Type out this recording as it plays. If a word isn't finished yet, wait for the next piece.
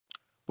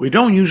We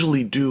don't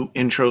usually do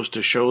intros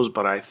to shows,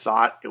 but I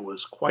thought it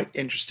was quite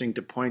interesting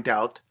to point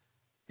out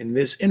in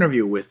this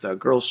interview with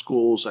Girls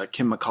School's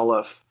Kim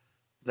McAuliffe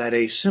that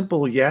a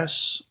simple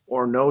yes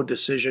or no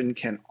decision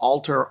can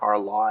alter our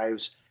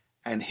lives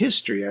and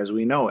history as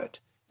we know it,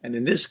 and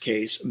in this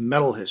case,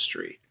 metal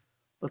history.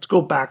 Let's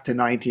go back to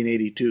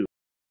 1982.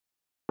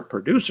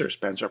 Producer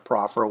Spencer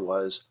Proffer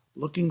was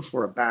looking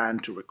for a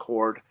band to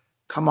record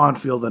Come On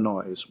Feel the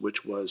Noise,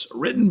 which was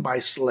written by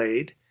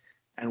Slade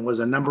and was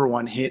a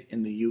 #1 hit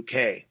in the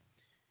UK.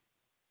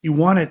 He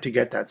wanted to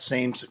get that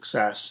same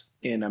success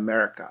in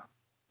America.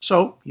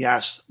 So he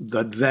asked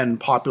the then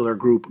popular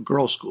group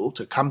Girlschool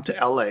to come to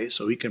LA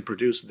so he can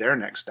produce their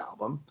next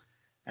album.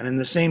 And in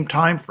the same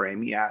time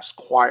frame, he asked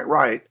Quiet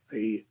Riot,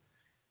 a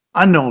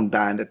unknown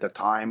band at the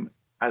time,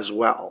 as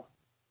well,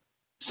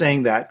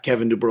 saying that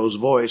Kevin DuBro's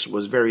voice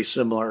was very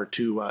similar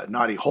to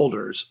Noddy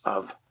Holder's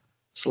of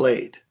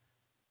Slade.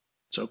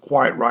 So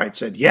Quiet Riot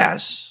said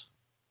yes,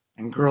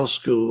 and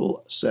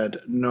Girlschool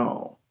said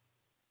no.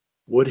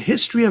 Would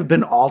history have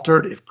been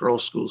altered if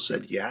Girlschool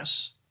said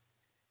yes?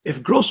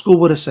 If Girlschool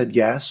would have said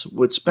yes,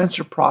 would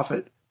Spencer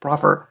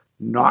Proffer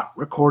not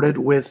recorded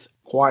with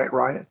Quiet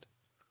Riot?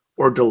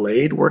 Or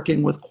delayed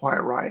working with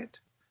Quiet Riot?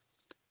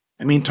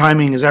 I mean,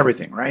 timing is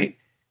everything, right?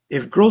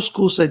 If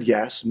Girlschool said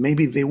yes,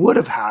 maybe they would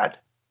have had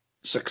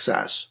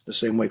success the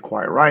same way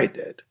Quiet Riot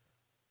did.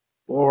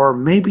 Or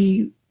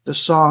maybe the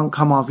song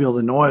Come On Feel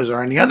the Noise,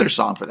 or any other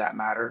song for that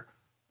matter,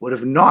 would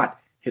have not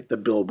hit the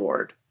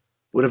Billboard,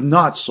 would have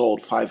not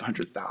sold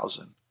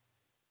 500,000.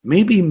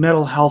 Maybe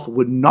Mental Health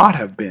would not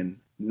have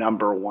been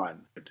 #1.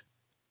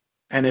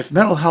 And if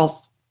Mental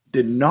Health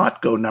did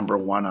not go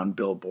 #1 on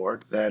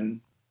Billboard,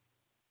 then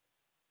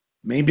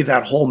maybe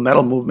that whole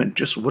metal movement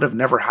just would have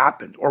never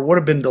happened, or would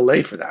have been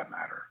delayed for that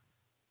matter.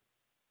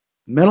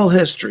 Metal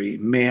history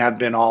may have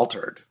been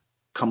altered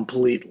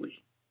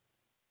completely.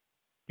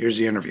 Here's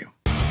the interview.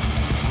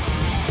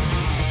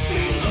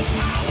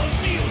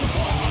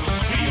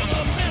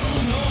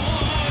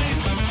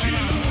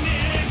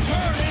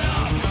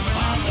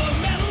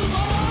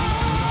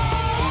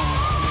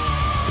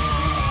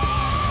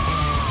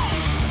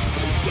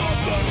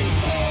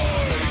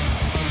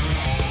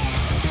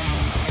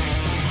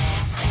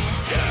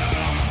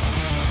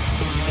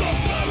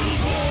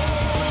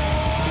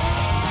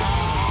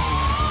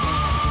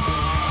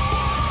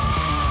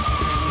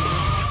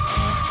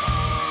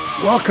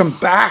 Welcome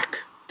back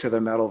to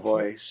the Metal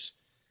Voice.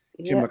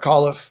 Kim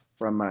McAuliffe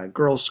from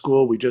Girls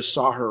School. We just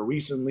saw her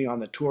recently on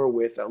the tour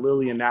with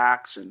Lillian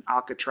Axe and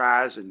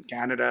Alcatraz in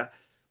Canada.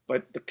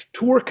 But the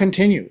tour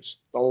continues.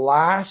 The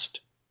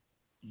last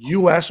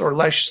US, or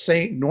let's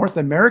say North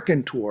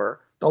American tour,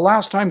 the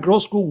last time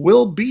Girls School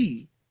will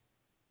be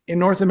in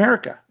North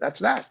America. That's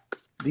that.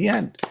 The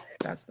end.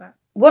 That's that.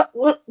 Well,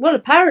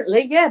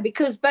 apparently, yeah,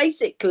 because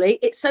basically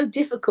it's so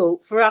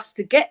difficult for us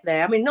to get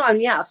there. I mean, not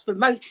only us, for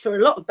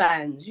a lot of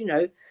bands,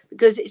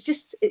 because it's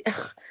just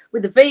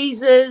with the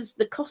visas,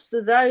 the cost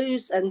of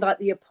those, and like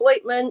the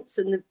appointments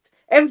and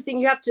everything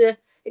you have to.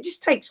 It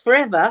just takes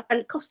forever,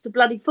 and it costs a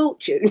bloody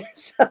fortune.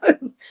 So,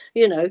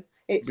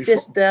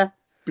 it's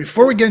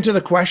Before we get into the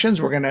questions,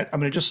 I'm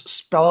gonna just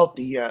spell out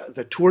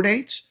the tour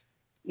dates.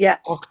 Yeah.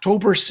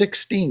 October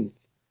 16th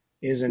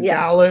is in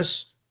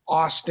Dallas,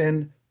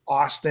 Austin,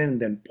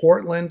 then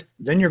Portland.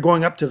 Then you're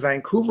going up to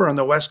Vancouver on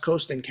the West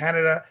Coast in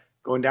Canada,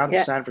 going down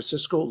to San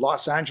Francisco,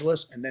 Los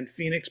Angeles, and then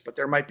Phoenix. But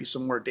there might be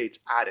some more dates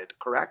added,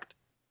 correct?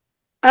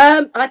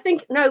 I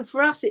think, no,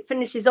 for us it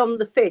finishes on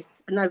the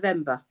 5th of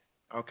November.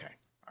 Okay.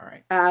 All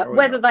right.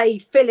 Whether they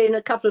fill in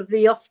a couple of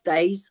the off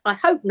days, I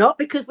hope not,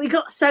 because we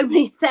got so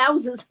many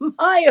thousands of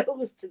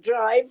miles to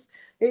drive.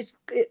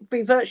 It'd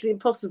be virtually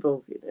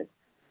impossible,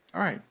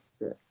 All right.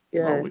 So,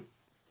 yeah. Well,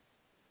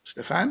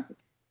 Stefan?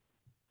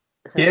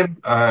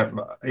 Kim,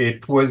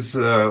 it was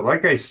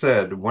like I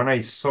said, when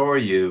I saw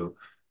you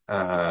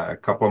a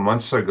couple of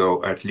months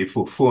ago at Les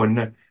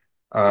Foufounes,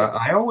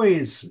 I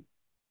always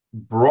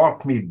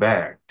brought me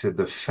back to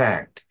the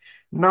fact,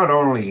 not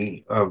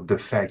only of the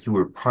fact you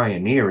were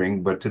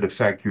pioneering, but to the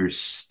fact you're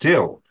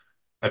still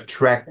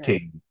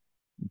attracting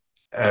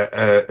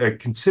a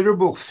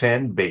considerable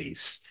fan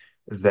base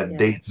that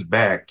dates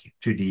back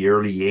to the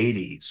early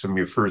 80s from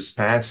your first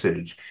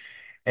passage.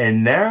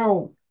 And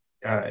now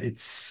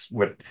it's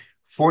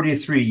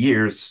 43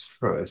 years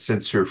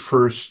since your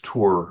first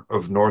tour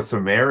of North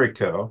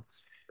America.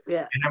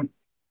 Yeah.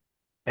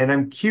 And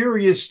I'm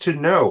curious to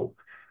know,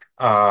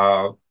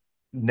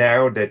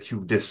 now that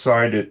you've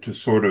decided to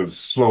sort of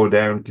slow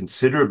down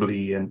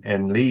considerably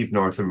and leave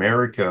North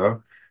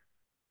America,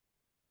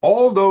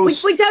 all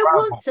those we don't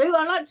want to.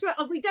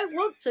 We don't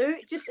want to.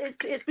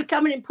 It's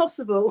becoming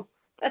impossible.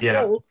 That's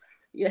all.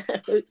 Yeah.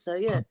 So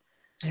yeah.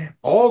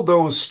 All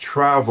those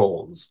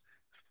travels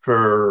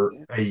for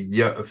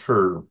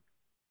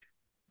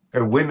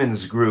a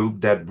women's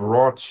group that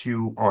brought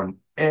you on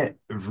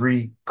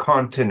every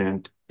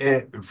continent,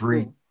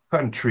 every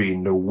country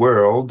in the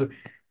world.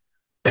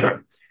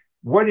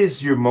 What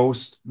is your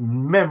most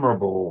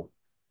memorable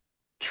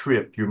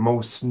trip, your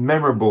most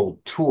memorable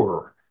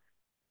tour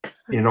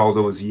in all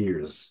those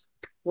years?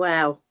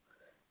 Wow.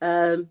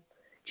 Do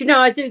you know,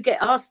 I do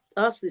get asked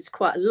this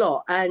quite a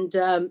lot, and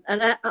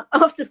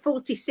after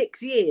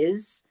 46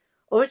 years,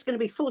 or it's going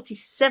to be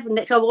 47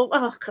 next. Oh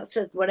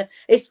God, whatever.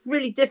 It's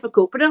really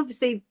difficult, but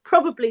obviously,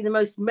 probably the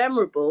most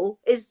memorable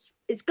is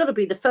it's got to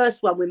be the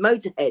first one with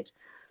Motorhead,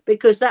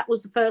 because that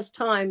was the first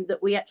time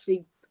that we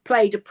actually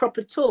played a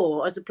proper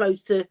tour as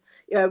opposed to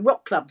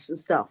rock clubs and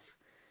stuff.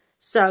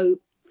 So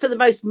for the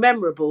most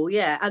memorable,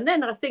 yeah. And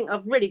then I think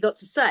I've really got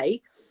to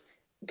say,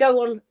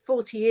 go on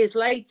 40 years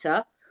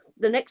later,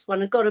 the next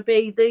one has got to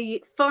be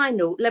the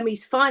final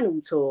Lemmy's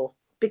final tour,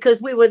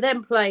 because we were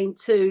then playing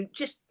to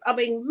just, I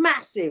mean,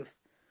 massive,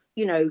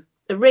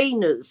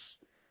 arenas,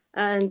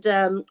 and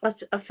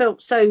I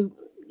felt so,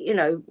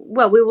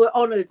 well, we were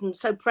honoured and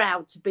so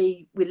proud to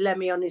be with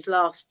Lemmy on his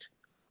last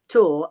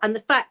tour, and the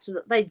fact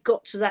that they'd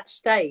got to that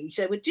stage,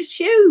 they were just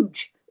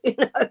huge,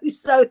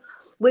 So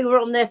we were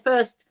on their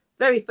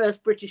very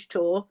first British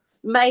tour,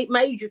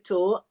 major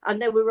tour,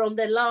 and then we were on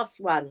their last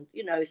one,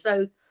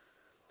 So,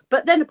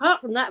 but then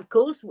apart from that, of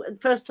course,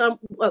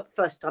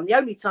 the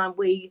only time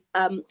we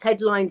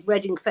headlined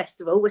Reading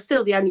Festival, we're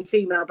still the only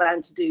female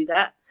band to do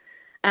that,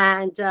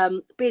 and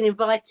being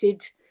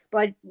invited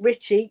by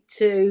Richie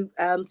to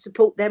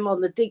support them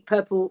on the Deep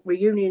Purple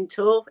reunion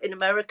tour in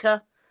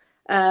America.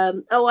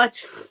 I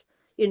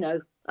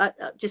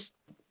just,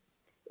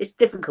 it's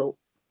difficult.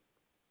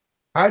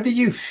 How do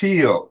you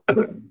feel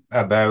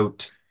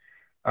about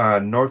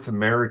North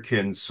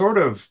American sort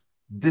of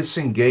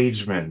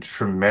disengagement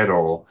from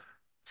metal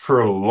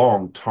for a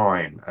long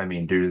time? I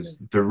mean, there's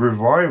the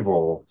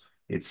revival,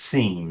 it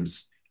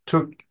seems,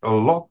 took a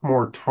lot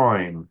more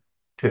time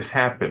to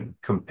happen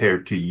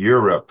compared to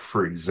Europe,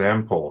 for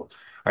example.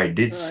 I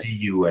did Right. see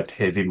you at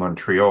Heavy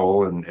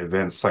Montreal and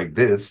events like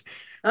this,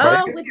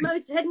 but Oh, with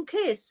Motorhead and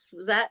Kiss,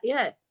 was that?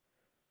 Yeah.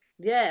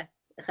 Yeah.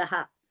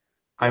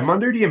 I'm Yeah.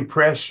 under the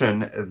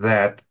impression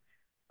that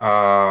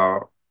uh,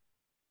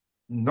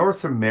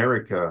 North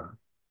America,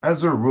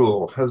 as a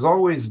rule, has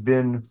always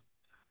been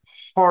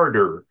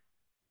harder,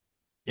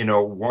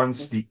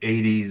 once the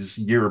 80s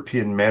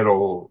European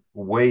metal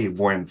wave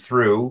went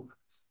through.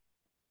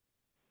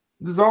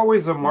 There's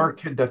always a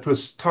market that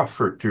was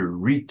tougher to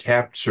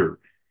recapture.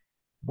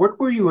 What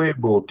were you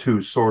able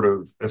to sort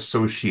of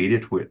associate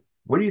it with?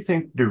 What do you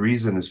think the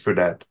reason is for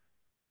that?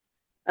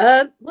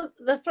 Well,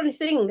 the funny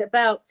thing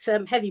about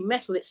heavy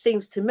metal, it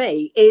seems to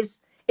me, is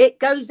it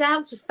goes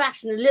out of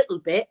fashion a little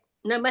bit,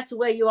 no matter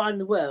where you are in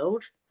the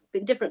world,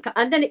 in different,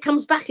 and then it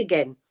comes back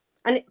again.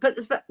 But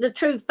the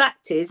true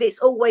fact is, it's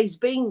always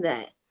been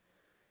there.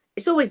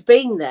 It's always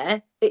been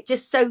there. It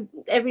just so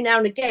every now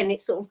and again,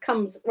 it sort of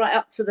comes right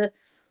up to the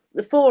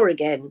fore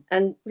again,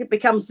 and it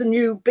becomes the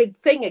new big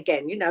thing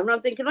again. And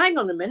I'm thinking, hang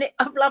on a minute,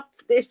 I've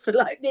loved this for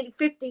like nearly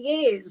 50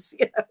 years.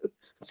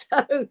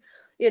 So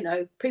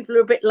people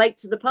are a bit late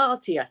to the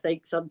party, I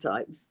think,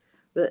 sometimes.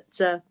 But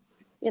I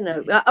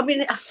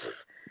mean,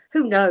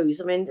 who knows?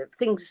 I mean,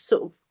 things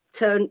sort of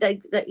turn. They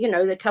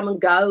come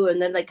and go,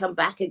 and then they come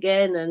back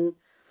again, and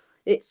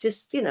it's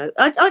just,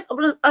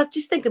 I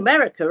just think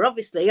America,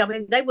 obviously. I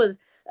mean,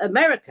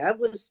 America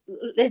was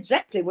Led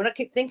Zeppelin. When I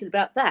keep thinking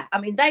about that, I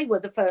mean, they were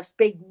the first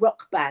big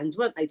rock band,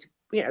 weren't they,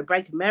 to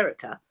break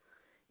America?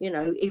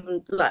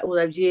 Even like all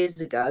those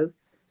years ago.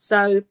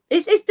 So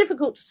it's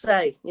difficult to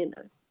say.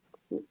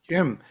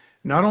 Jim,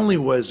 not only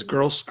was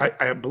girls,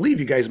 I believe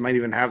you guys might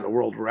even have the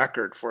world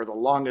record for the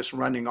longest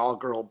running all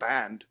girl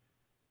band,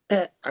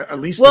 Uh, at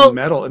least well,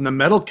 in the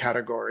metal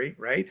category,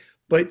 right?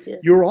 But yeah.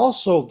 you're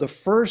also the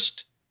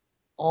first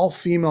all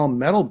female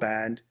metal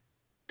band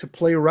to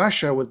play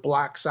Russia with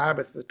Black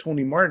Sabbath, the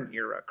Tony Martin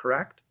era,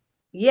 correct?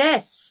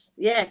 Yes,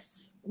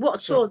 yes. What a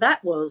So, tour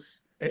that was.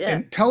 Yeah,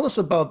 and tell us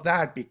about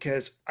that,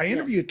 because I yeah,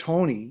 interviewed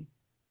Tony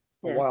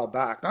a yeah. while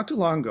back, not too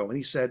long ago, and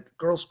he said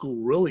Girl School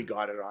really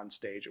got it on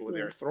stage. Were they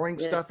Yeah, throwing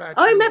yeah. stuff at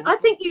I you? remember. I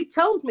think you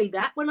told me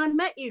that when I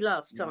met you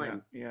last Yeah,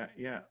 time. yeah.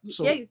 Yeah,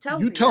 So you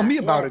told you me tell that. me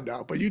about Yeah, it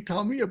now, but you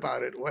tell me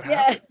about it. What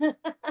yeah, happened?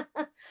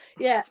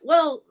 yeah.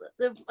 Well,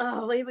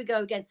 here we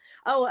go again.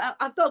 Oh,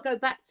 I've got to go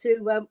back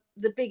to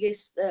the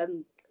biggest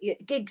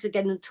gigs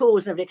again and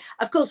tours and everything.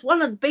 Of course,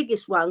 one of the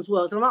biggest ones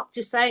was, and I'm not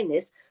just saying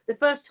this, the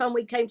first time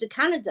we came to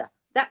Canada.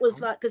 That was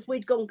Oh, like because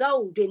we'd gone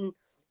gold in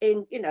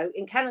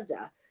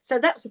Canada. So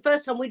that was the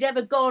first time we'd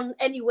ever gone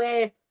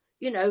anywhere,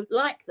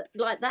 like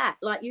that,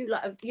 like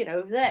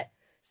over there.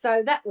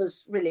 So that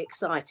was really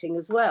exciting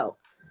as well.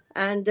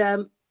 And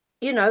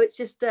it's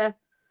just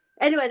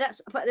anyway.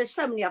 But there's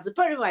so many others.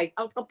 But anyway,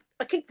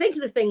 I keep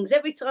thinking of things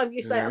every time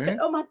you say. I go, okay.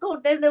 oh my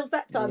god, then there was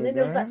that time, then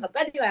there was that Okay. time.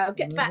 But anyway, I'll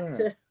get back Okay.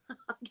 to.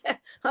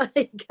 I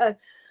think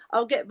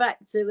I'll get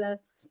back to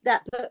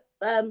that. But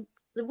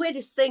the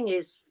weirdest thing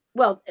is,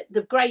 well,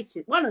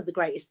 one of the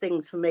greatest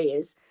things for me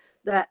is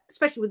that,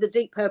 especially with the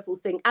Deep Purple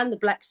thing and the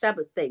Black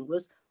Sabbath thing,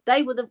 was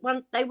they were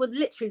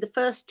literally the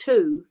first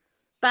two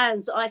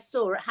bands that I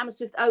saw at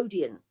Hammersmith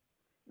Odeon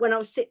when I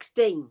was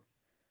 16.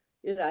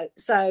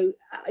 So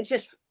I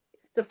just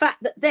the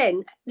fact that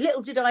then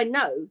little did I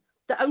know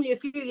that only a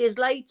few years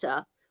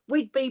later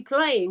we'd be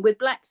playing with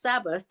Black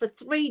Sabbath for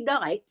 3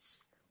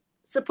 nights.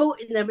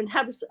 supporting them and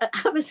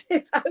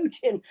Hammersmith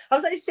Odeon. I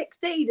was only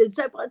 16, and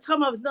so by the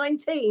time I was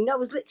 19, I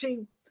was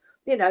literally,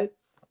 you know,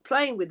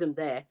 playing with them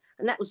there.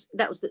 And that was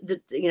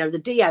the you know, the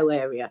Dio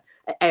era.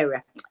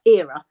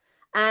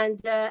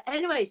 And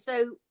anyway,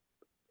 so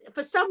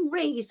for some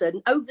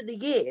reason over the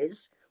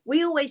years,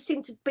 we always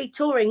seem to be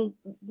touring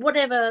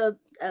whatever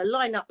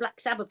lineup Black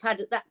Sabbath had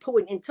at that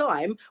point in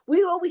time.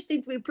 We always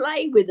seem to be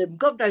playing with them.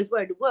 God knows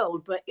where in the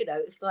world, but you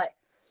know, it's like,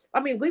 I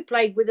mean, we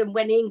played with them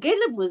when Ian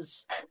Gillan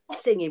was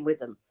singing with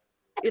them,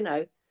 you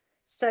know.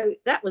 So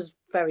that was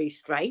very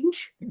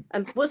strange.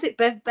 And was it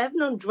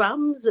Bevan on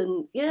drums?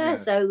 And yeah,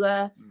 yes.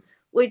 So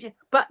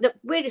but the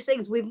weirdest thing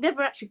is we've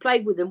never actually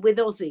played with them with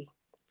Ozzy.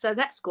 So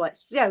that's quite,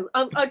 you know,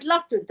 I'd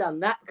love to have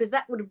done that because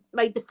that would have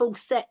made the full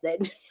set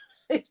then.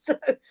 So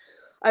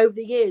over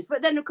the years.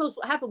 But then, of course,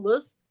 what happened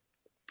was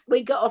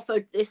we got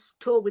offered this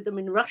tour with them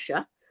in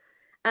Russia,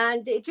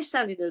 and it just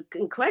sounded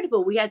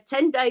incredible. We had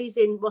 10 days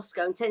in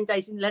Moscow and 10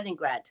 days in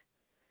Leningrad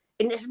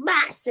in this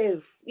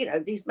massive, you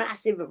know, these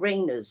massive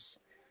arenas.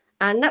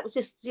 And that was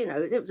just, you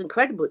know, it was an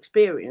incredible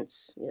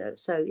experience, you know.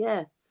 So,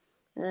 yeah.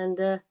 And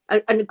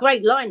a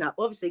great lineup,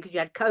 obviously, because you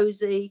had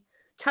Cozy,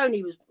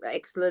 Tony was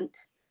excellent.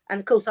 And,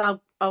 of course,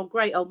 our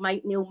great old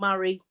mate, Neil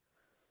Murray,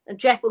 and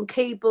Jeff on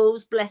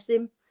keyboards, bless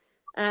him.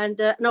 And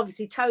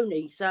obviously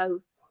Tony.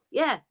 So,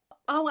 yeah.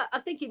 Oh, I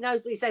think he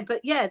knows what he's saying.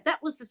 But, yeah,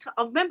 that was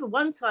I remember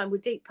one time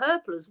with Deep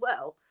Purple as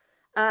well.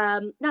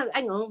 No,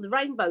 hang on, the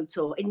Rainbow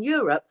Tour in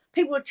Europe.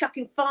 People were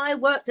chucking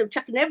fireworks, they were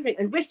chucking everything.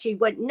 And Richie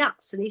went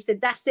nuts. And he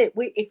said, that's it.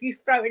 If you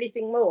throw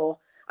anything more.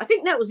 I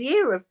think that was the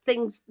era of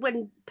things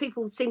when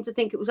people seemed to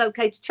think it was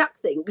okay to chuck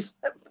things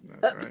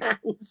at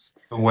bands.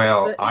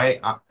 Well,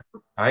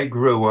 I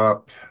grew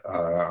up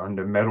on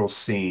the metal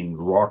scene,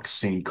 rock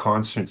scene,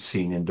 concert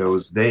scene in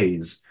those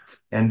days,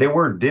 and they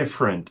were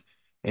different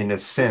in the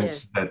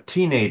sense that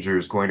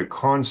teenagers going to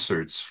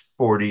concerts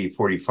 40,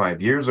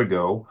 45 years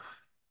ago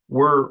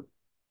were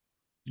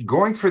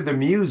going for the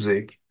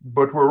music,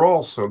 but we're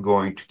also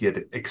going to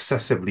get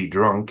excessively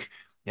drunk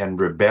and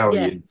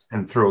rebellious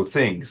and throw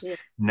things. Yeah.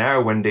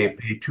 Now, when they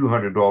pay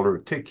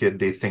 $200 ticket,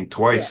 they think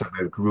twice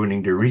about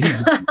ruining the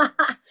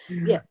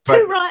evening.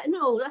 Too right and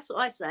all. That's what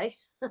I say.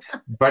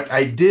 But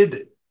I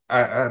did,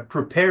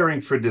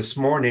 preparing for this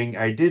morning,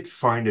 I did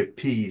find a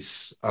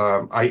piece.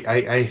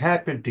 I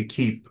happened to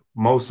keep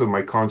most of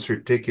my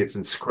concert tickets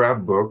in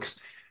scrapbooks,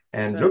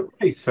 and look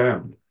what I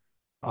found.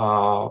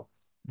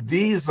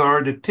 These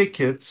are the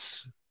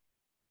tickets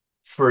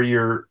for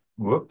your,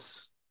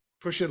 whoops.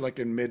 Push it like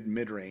in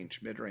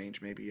mid-range,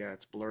 maybe. Yeah,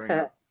 it's blurring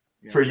up.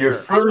 Yeah, for your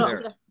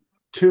first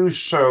two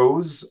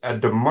shows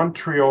at the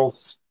Montreal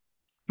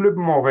Club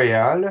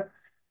Montréal.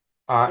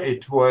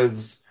 It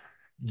was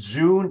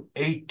June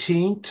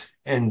 18th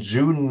and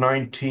June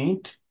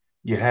 19th.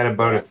 You had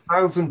about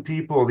 1,000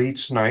 people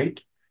each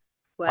night.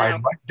 Wow. I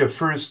liked the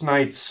first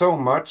night so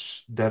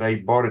much that I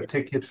bought a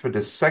ticket for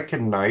the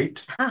second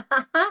night.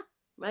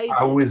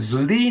 I was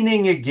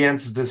leaning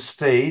against the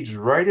stage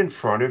right in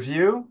front of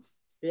you.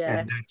 Yeah.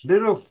 And that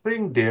little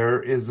thing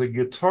there is a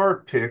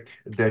guitar pick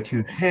that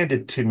you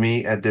handed to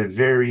me at the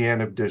very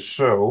end of the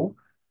show.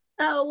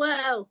 Oh,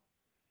 wow.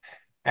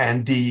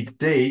 And the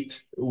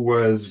date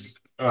was,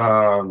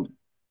 hold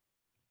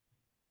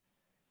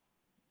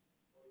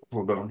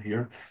on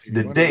here.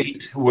 The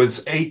date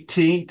was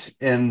 18th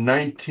and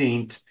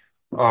 19th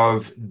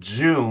of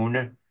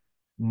June,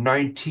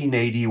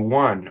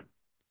 1981.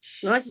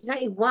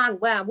 1981,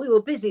 wow. We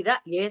were busy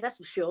that year, that's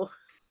for sure.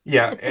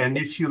 Yeah, and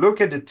if you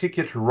look at the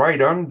ticket right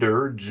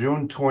under,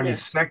 June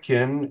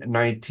 22nd,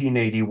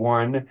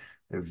 1981,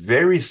 the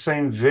very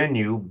same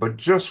venue, but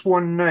just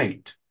one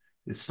night.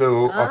 It's a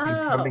little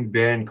up-and-coming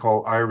band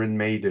called Iron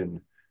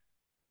Maiden.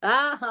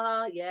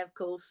 Yeah, of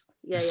course.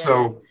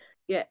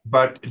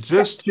 But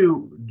just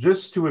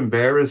to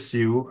embarrass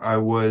you, I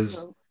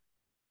was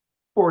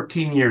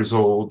 14 years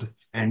old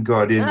and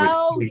got in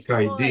with fake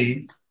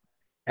ID.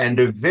 And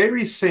the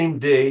very same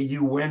day,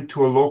 you went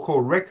to a local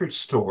record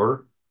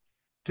store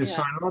to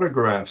sign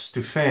autographs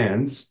to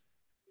fans,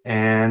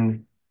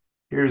 and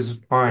here's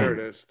mine.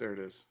 There it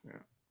is. Yeah.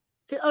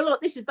 So, oh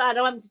look, this is bad.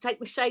 I'm having to take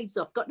my shades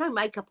off. Got no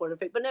makeup on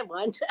anything, but never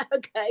mind.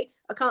 Okay,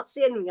 I can't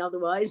see anything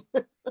otherwise.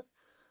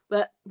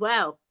 But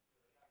wow,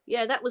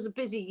 yeah, that was a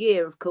busy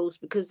year, of course,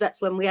 because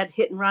that's when we had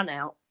Hit and Run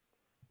out,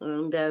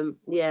 and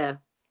and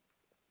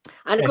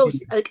of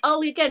course,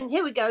 again,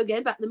 here we go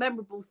again back to the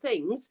memorable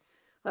things.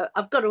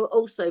 I've got to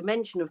also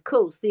mention, of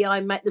course, the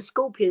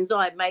Scorpions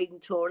Iron Maiden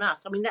tour on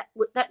us. I mean,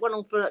 that went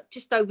on for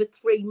just over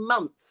 3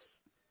 months.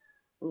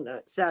 You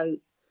know, so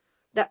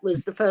that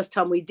was the first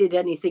time we did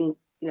anything,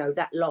 you know,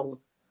 that long.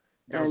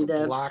 That was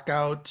a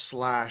Blackout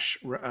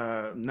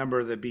 / Number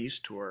of the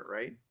Beast tour,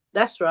 right?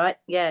 That's right.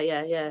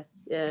 Yeah.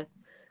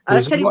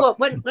 I'll tell you what.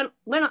 When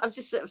I'm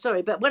just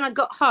sorry, but when I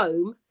got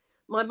home,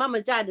 my mum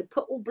and dad had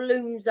put all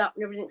balloons up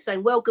and everything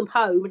saying "Welcome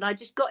home," and I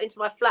just got into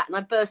my flat and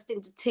I burst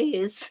into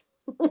tears.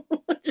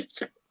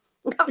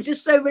 I was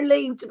just so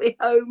relieved to be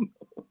home.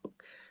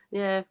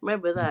 Yeah,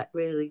 remember that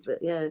really, but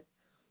yeah.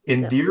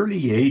 In the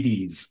early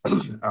 80s,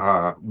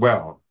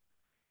 well,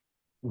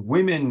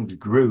 women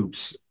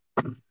groups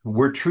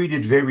were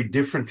treated very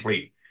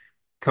differently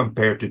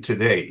compared to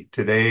today.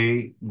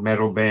 Today,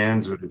 metal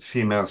bands with a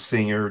female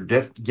singer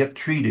get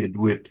treated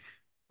with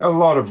a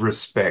lot of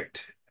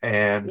respect.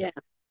 And Yeah.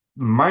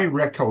 my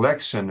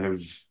recollection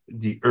of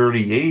the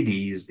early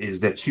 80s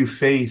is that you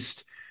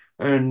faced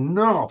an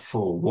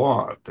awful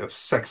lot of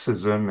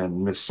sexism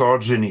and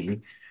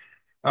misogyny.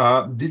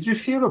 Did you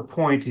feel a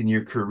point in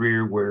your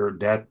career where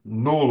that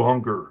no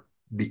longer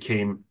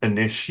became an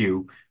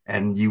issue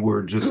and you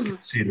were just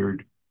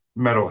considered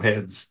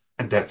metalheads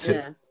and that's it?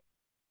 Yeah.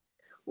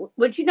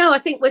 Well, I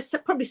think we're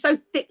probably so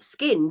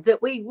thick-skinned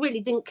that we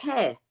really didn't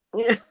care.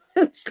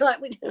 It's like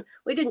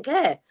we didn't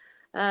care.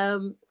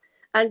 Um,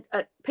 and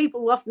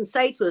people often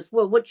say to us,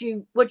 "Well, what do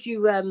you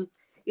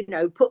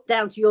put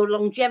down to your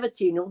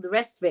longevity and all the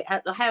rest of it?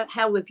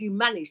 How have you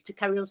managed to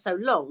carry on so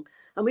long?"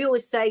 And we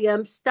always say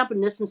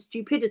stubbornness and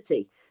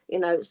stupidity.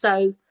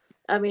 So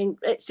I mean,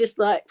 it's just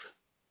like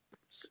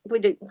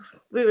we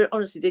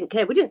honestly didn't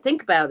care. We didn't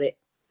think about it.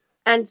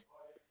 And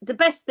the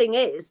best thing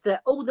is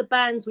that all the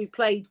bands we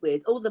played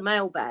with, all the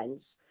male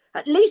bands,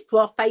 at least to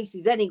our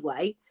faces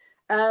anyway,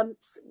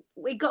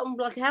 we got them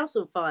like a house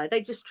on fire.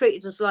 They just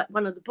treated us like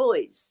one of the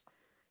boys.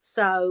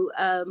 So,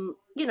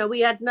 we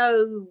had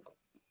no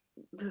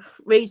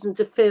reason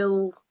to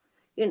feel,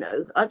 I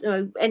don't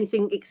know,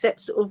 anything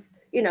except sort of,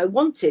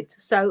 wanted.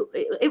 So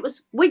it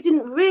was, we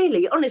didn't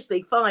really,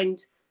 honestly,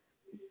 find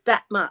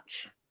that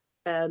much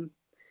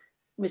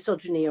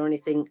misogyny or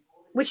anything,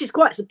 which is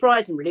quite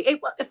surprising, really.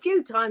 A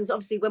few times,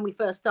 obviously, when we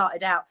first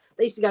started out,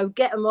 they used to go,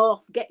 "Get them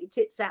off, get your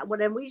tits out,"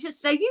 whatever. We just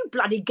say, "You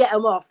bloody get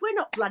them off." We're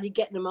not bloody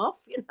getting them off,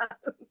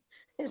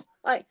 It's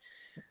like,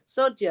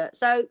 sod you.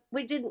 So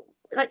we didn't,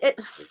 like,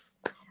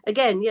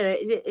 again,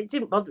 it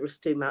didn't bother us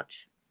too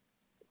much.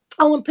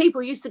 Oh, and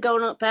people used to go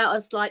on about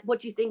us like, "What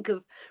do you think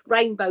of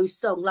Rainbow's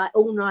song, like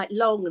All Night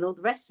Long and all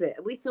the rest of it?"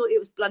 And we thought it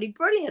was bloody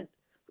brilliant.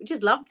 We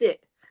just loved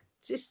it.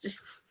 It's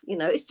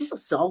just a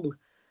song.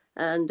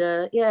 And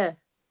yeah,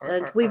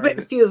 and we've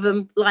written a few of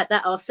them like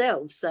that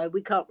ourselves, so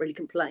we can't really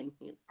complain.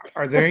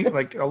 Are there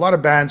like a lot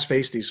of bands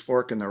face these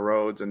fork in the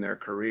roads in their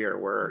career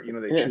where,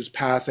 they Yeah. choose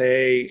path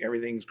A,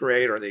 everything's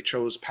great, or they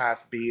chose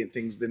path B and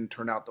things didn't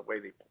turn out the way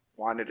they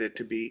wanted it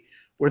to be.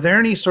 Were there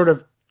any sort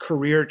of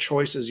career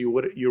choices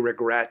you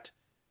regret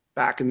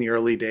back in the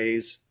early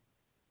days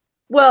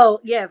Well,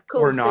 yeah, of or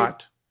course.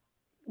 not?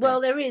 Yeah.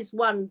 There is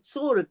one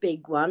sort of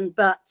big one,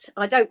 but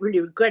I don't really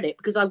regret it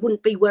because I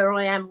wouldn't be where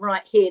I am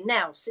right here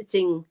now,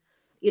 sitting,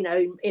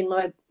 in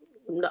my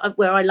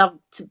where I love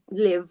to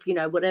live,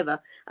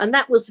 whatever. And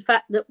that was the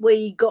fact that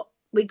we got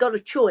a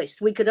choice.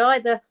 We could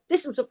either,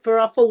 this was for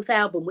our fourth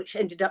album, which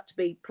ended up to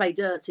be Play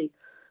Dirty.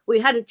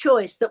 We had a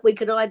choice that we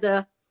could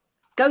either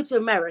go to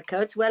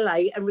America, to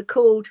LA, and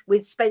record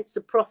with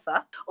Spencer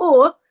Proffer,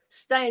 or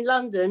stay in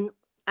London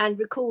and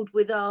record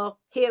with our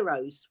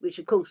heroes, which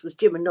of course was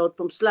Jim and Nod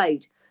from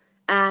Slade.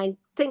 And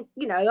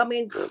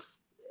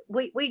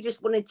we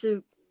just wanted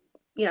to,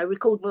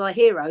 record with our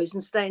heroes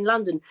and stay in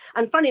London.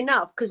 And funny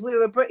enough, because we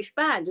were a British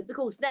band, and of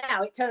course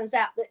now it turns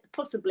out that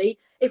possibly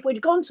if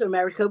we'd gone to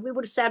America, we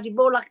would have sounded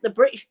more like the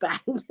British band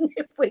than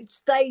if we'd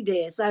stayed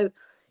here. So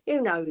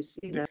who knows.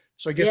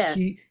 So I guess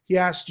Yeah, he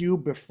asked you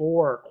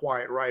before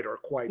Quiet Right or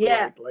Quite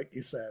yeah, Right, like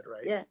you said,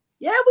 right? yeah,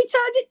 yeah. We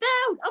turned it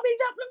down. I mean,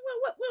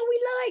 what we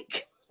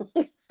like?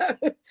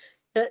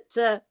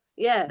 But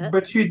yeah,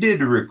 But you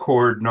did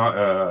record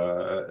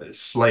not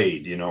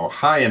Slade,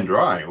 High and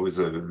Dry was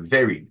a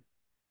very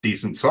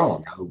decent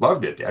song. I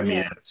loved it. I mean,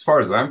 yeah, as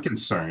far as I'm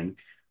concerned,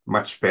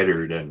 much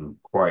better than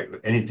quite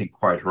anything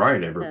Quite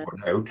Right ever yeah.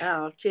 put out.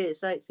 Oh, cheers,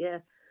 thanks. Yeah.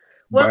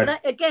 Well,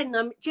 But again,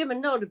 Jim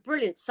and Nod are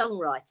brilliant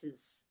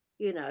songwriters,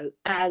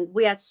 and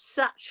we had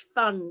such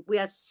fun. We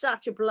had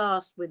such a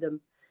blast with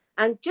them.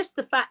 And just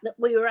the fact that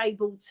we were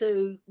able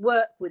to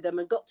work with them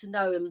and got to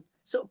know them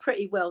sort of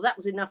pretty well, that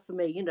was enough for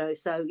me.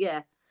 So,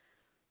 yeah.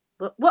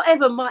 But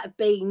whatever might have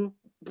been,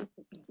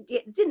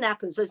 it didn't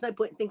happen. So there's no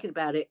point in thinking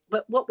about it.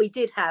 But what we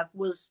did have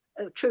was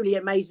a truly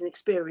amazing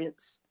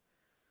experience.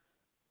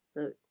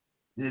 So,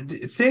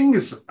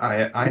 things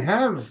I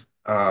have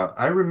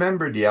I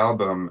remember the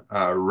album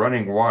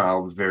Running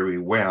Wild very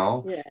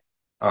well,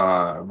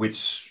 yeah,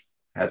 which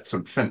had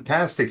some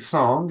fantastic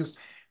songs,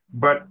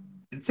 but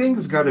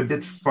things got a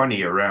bit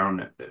funny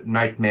around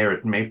Nightmare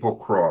at Maple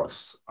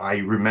Cross. I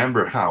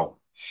remember how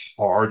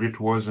hard it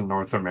was in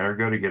North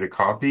America to get a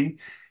copy.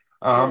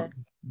 yeah. Um,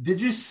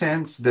 did you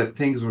sense that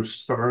things were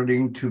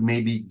starting to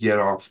maybe get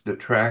off the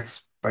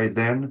tracks by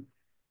then?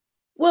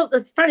 Well,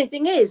 the funny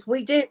thing is,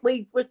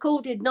 we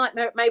recorded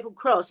Nightmare at Maple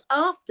Cross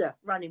after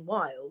Running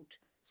Wild,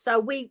 so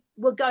we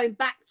were going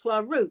back to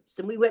our roots,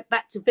 and we went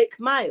back to Vic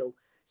Mail.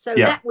 So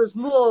Yeah, that was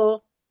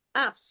more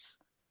us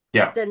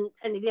yeah. than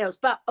anything else.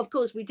 But of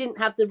course, we didn't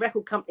have the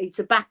record company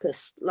to back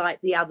us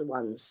like the other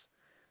ones,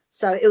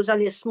 so it was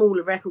only a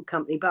smaller record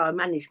company by our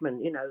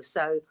management.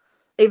 So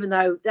even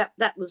though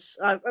that was,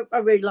 I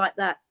really liked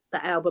that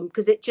album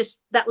because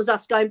that was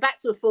us going back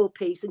to a four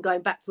piece and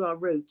going back to our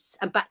roots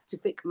and back to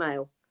Vic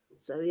Mail.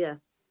 So yeah.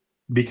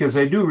 Because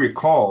I do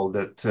recall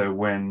that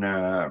when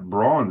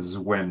bronze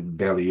went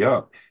belly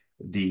up,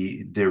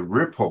 the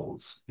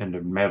ripples in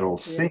the metal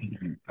Yeah,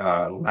 scene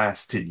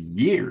lasted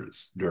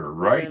years. The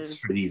yeah, rights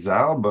for these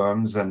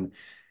albums and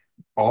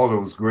all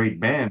those great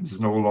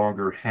bands no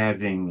longer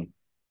having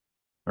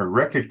a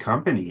record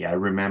company. I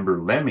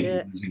remember Lemmy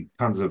yeah, losing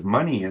tons of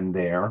money in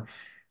there,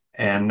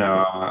 and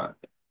yeah,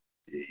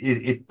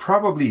 it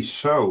probably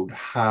showed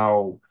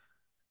how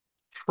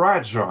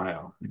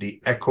fragile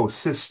the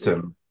yeah.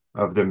 ecosystem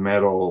of the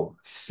metal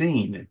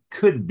scene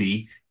could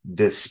be,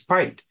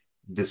 despite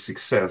the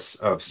success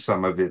of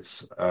some of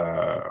its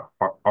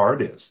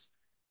artists.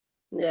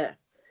 Yeah.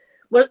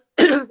 Well,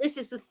 this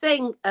is the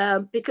thing,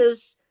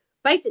 because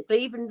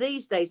basically, even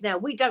these days now,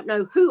 we don't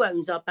know who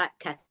owns our back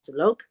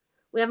catalogue.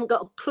 We haven't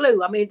got a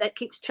clue. I mean, that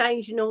keeps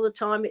changing all the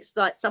time. It's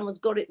like someone's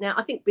got it now.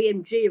 I think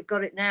BMG have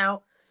got it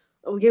now,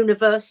 or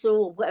Universal,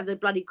 or whatever they're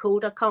bloody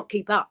called. I can't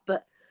keep up,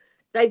 but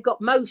they've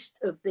got most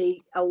of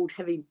the old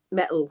heavy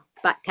metal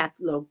back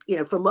catalogue,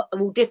 from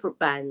all different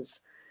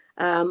bands.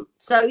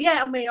 So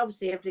yeah, I mean,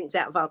 obviously everything's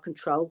out of our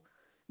control.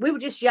 We were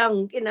just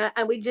young,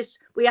 and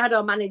we had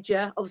our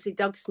manager, obviously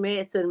Doug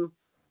Smith, and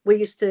we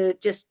used to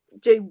just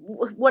do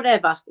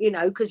whatever,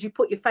 because you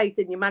put your faith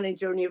in your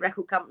manager and your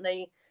record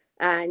company,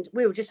 and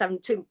we were just having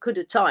too good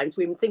a time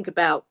to even think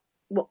about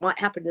what might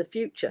happen in the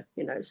future,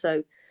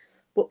 So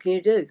what can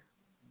you do?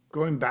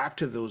 Going back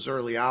to those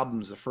early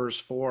albums, the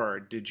first four,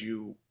 did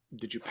you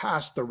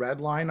pass the red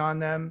line on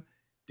them?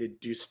 Did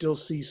you still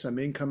see some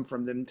income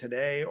from them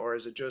today, or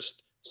is it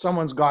just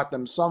someone's got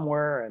them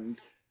somewhere and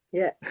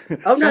Yeah.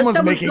 Oh no, someone's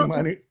someone's making got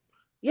them. money?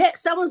 Yeah,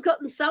 someone's got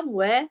them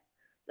somewhere.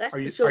 That's Are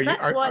for you sure. are you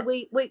That's why are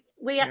we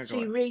yeah, go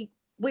actually ahead.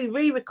 we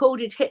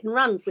re-recorded Hit and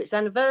Run for its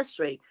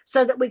anniversary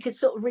so that we could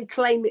sort of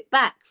reclaim it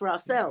back for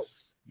Yes.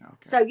 ourselves.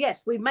 Okay. So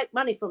yes, we make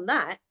money from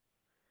that,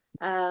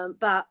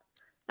 but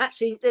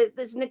actually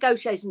there's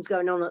negotiations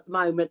going on at the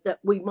moment that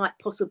we might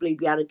possibly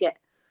be able to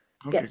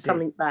Okay, get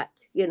good. something back.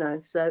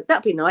 So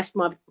that'd be nice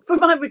for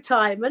my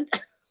retirement.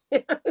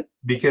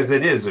 Because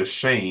it is a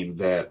shame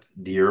that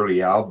the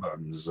early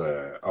albums,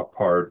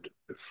 apart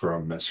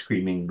from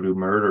Screaming Blue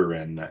Murder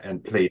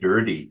and Play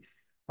Dirty,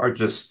 are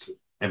just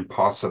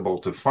impossible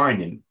to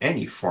find in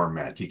any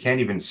format. You can't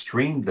even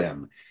stream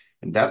them.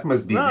 And that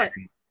must be Right.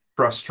 very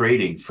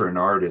frustrating for an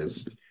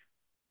artist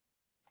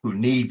who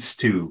needs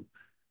to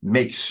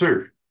make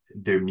sure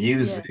their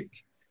Yeah.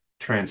 music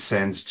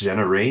transcends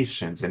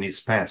generations and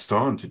is passed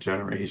on to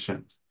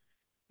generations.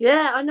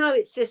 Yeah, I know.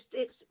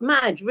 It's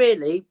mad,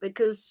 really,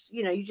 because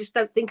you just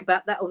don't think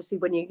about that obviously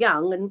when you're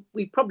young, and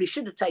we probably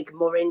should have taken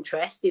more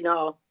interest in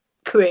our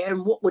career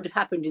and what would have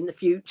happened in the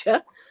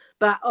future,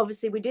 but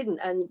obviously we didn't,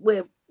 and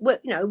we're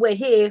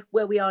here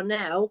where we are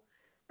now,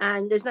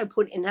 and there's no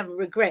point in having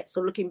regrets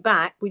or looking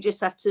back. We just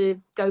have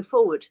to go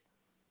forward.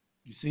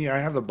 You see, I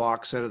have the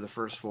box set of the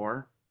first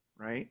four,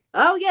 right?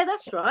 Oh yeah,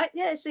 that's right.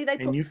 Yeah, see, they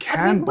And put. you I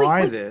mean, can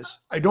buy this.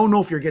 I don't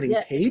know if you're getting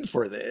yeah. paid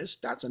for this.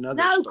 That's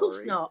another No, of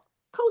course story, not.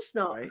 Of course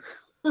not. right?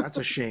 That's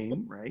a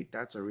shame, right?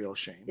 That's a real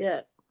shame.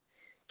 Yeah.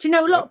 Do you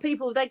know a lot of But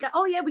people? They go,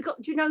 "Oh yeah, we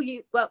got." Do you know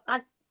you? Well,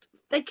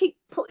 they keep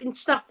putting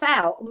stuff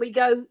out, and they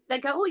go,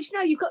 "Oh,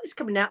 you've got this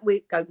coming out."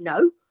 We go,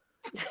 "No."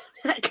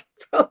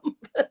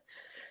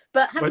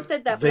 But having but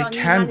said that, with they our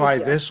new can buy manager,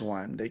 this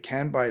one. They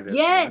can buy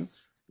this one.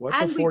 yes, What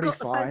the and we've got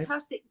the 45?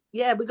 fantastic,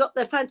 we got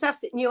the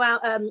fantastic new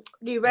And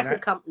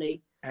record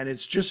company.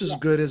 it's just as Yeah.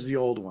 good as the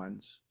old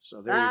ones.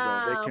 So there you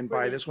go. They Ah, can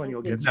buy brilliant. this one. Thank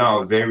You'll you. get some No,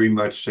 bucks very from it.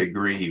 much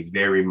agree.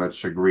 Very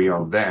much agree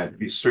on that.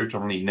 We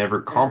certainly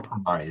never Yeah,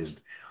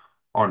 compromised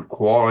on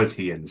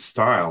quality and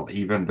style,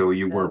 even though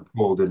you yeah, were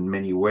pulled in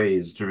many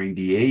ways during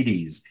the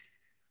 80s.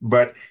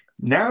 But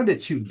now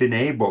that you've been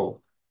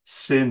able,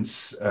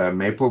 since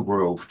Maple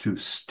Grove, to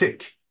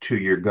stick to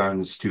your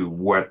guns to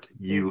what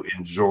yeah, you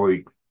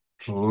enjoyed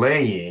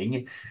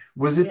playing,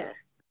 was it yeah.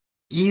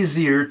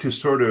 easier to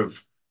sort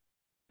of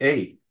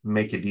A,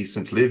 make a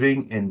decent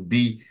living, and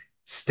B,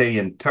 stay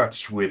in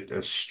touch with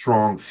a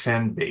strong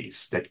fan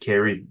base that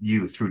carried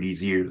you through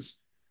these years?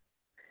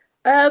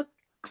 Uh,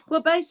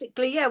 well,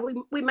 basically, yeah,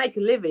 we make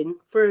a living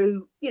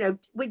through,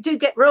 we do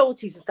get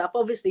royalties and stuff,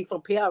 obviously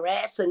from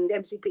PRS and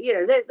MCP.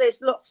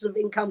 There's lots of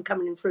income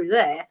coming in through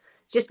there,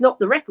 just not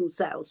the record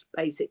sales,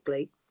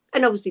 basically,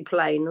 and obviously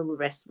playing and all the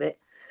rest of it.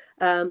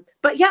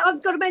 But yeah,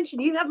 I've got to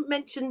mention, you haven't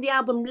mentioned the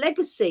album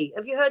Legacy.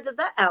 Have you heard of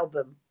that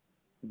album?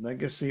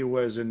 Legacy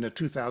was in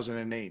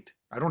 2008.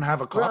 I don't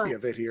have a copy Right,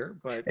 of it here,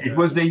 but It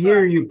was the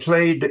year right, you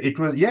played, it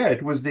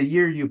was the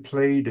year you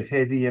played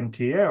Heavy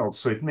MTL,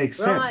 so it makes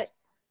sense. right.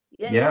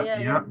 Yeah, yeah, Yeah, yeah,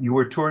 yeah. yeah, you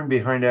were touring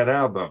behind that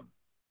album.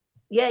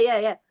 Yeah, yeah,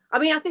 yeah. I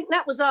mean, I think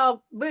that was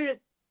our really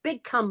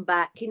big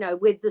comeback,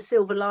 with the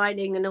Silver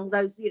Lining and all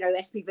those,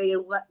 SPV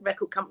and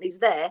record companies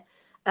there,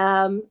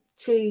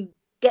 to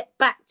get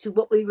back to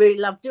what we really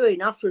love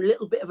doing after a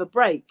little bit of a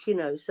break,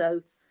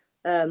 So,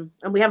 and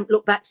we haven't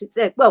looked back since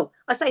then. Well,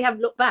 I say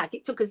haven't looked back.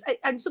 It took us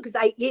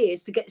 8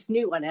 years to get this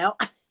new one out.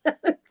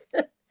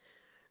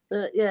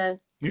 But yeah,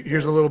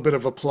 here's a little bit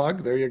of a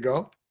plug. There you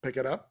go. Pick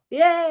it up.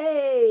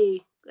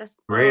 yay! That's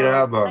Great thank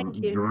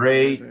album. you.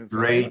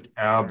 Great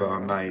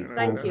album. I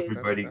Thank hope you.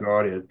 everybody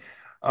got it.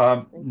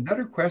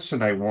 Another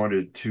question I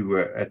wanted to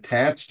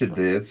attach to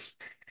this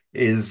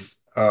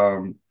is,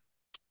 of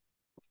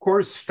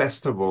course,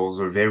 festivals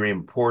are very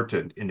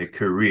important in the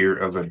career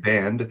of a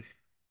band.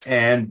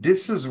 And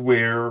this is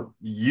where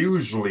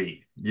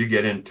usually you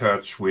get in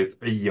touch with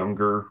a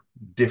younger,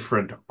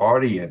 different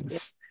Yeah.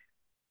 audience.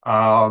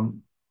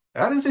 Um,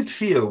 how does it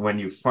feel when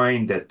you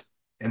find that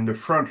in the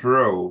front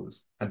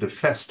rows at the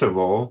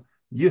festival,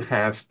 you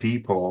have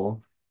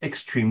people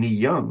extremely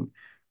young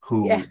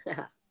Yeah. who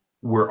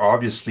were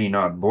obviously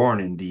not born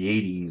in the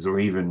 80s or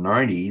even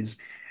 90s?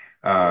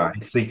 Yeah. I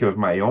think of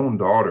my own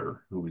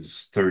daughter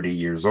who's 30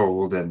 years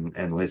old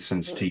and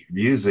listens to your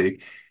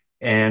music.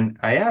 And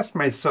I ask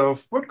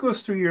myself, what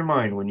goes through your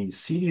mind when you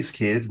see these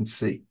kids and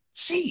say,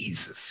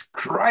 Jesus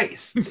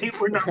Christ, they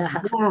were not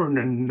born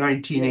in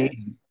Yeah.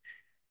 1980.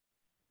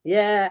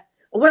 Yeah.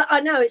 Well, I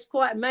know it's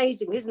quite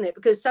amazing, isn't it?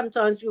 Because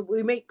sometimes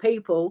we meet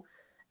people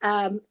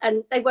and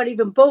they weren't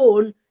even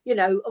born,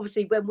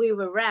 obviously when we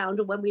were around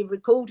and when we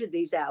recorded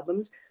these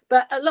albums.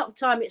 But a lot of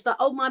time it's like,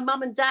 oh, my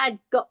mum and dad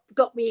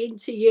got me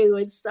into you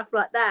and stuff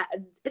like that.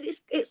 And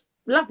it's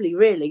lovely,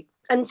 really.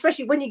 And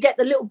especially when you get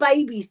the little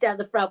babies down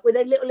the front with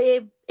their little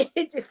ear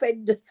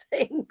defender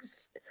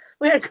things.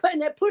 We're in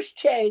their push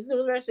chairs and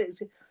all the rest of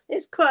it.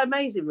 It's quite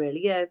amazing,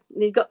 really. Yeah,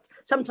 and you've got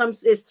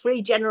sometimes there's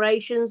 3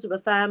 generations of a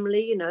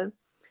family.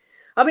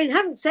 I mean,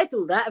 having said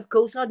all that, of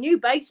course, our new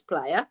bass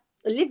player,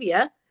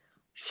 Olivia,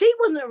 she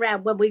wasn't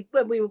around when we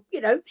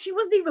she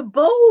wasn't even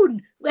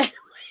born when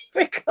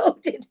we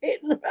recorded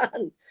Hit and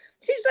Run.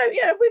 She's so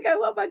we go,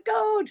 oh my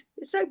god,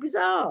 it's so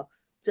bizarre.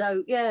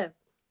 So yeah,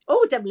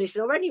 or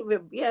Demolition or any of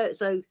them, yeah.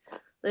 So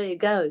there you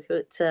go.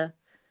 But so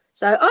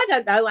I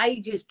don't know.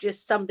 Age is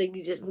just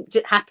something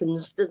just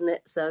happens, doesn't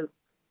it? So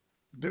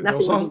There nothing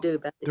was we can all, do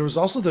about it. there was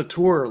also the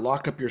tour,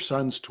 Lock Up Your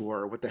Sons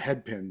tour with the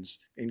head pins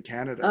in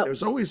Canada. Oh,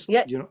 There's always,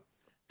 yeah.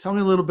 tell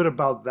me a little bit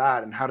about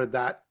that and how did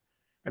that,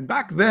 and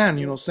back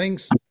then, saying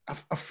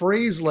a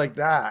phrase like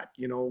that,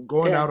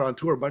 going Yeah, out on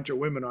tour, a bunch of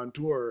women on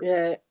tour,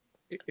 yeah.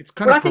 it's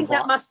kind Well, of I think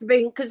that must have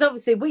been because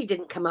obviously we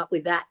didn't come up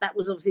with that. That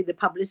was obviously the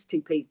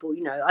publicity people.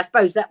 I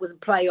suppose that was a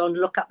play on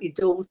 "Look Up Your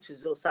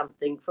Daughters" or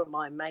something from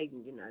Iron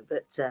Maiden.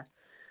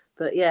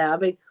 But yeah, I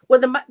mean, well,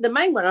 the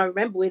main one I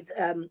remember with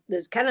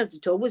the Canada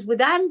tour was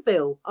with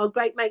Anvil, our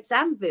great mates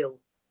Anvil.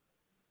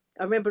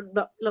 I remember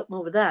a lot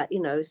more with that.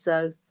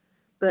 So,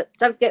 but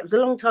don't forget it was a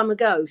long time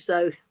ago.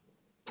 So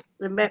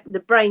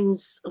the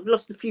brains, I've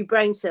lost a few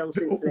brain cells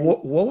since then.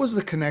 What was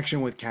the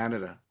connection with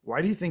Canada?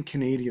 Why do you think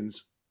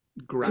Canadians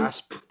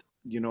grasped,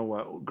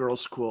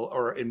 girls' school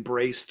or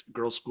embraced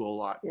girls' school a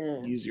lot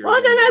Yeah. easier Well,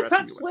 I than don't the know. rest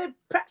of you?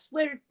 Perhaps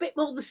we're a bit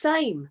more the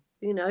same.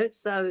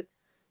 So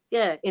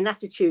yeah, in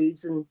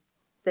attitudes and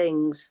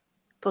things,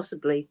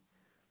 possibly.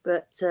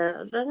 But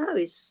I don't know.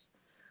 It's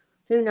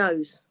who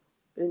knows.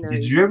 Who Did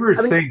knows? you ever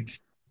I mean, think,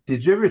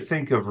 did you ever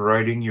think of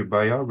writing your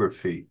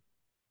biography?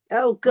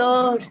 oh Oh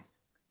God, wow.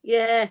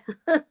 yeah.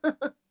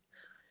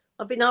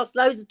 I've been asked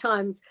loads of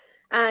times,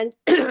 and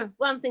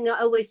one thing I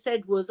always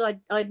said was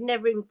I'd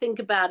never even think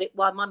about it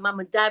while my mum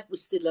and dad were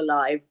still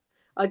alive.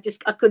 I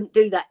couldn't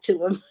do that to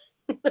them.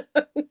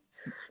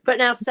 But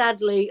now,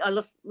 sadly,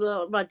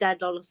 my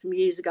dad. I lost him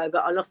years ago,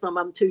 but I lost my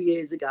mum 2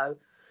 years ago.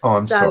 Oh,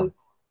 I'm sorry. So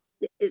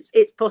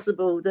it's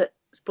possible that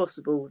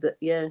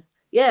yeah.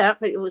 I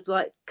think it was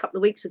like a couple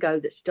of weeks ago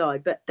that she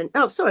died. But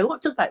sorry,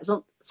 what took that? It was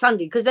on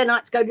Sunday because then I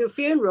had to go to a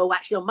funeral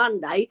actually on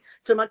Monday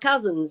for my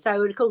cousin.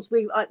 So of course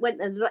I went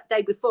there the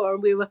day before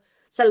and we were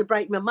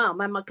celebrating my mum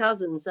and my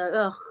cousin.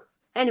 So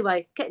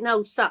anyway, getting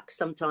old sucks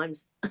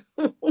sometimes.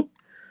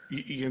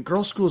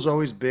 Girls' school's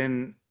always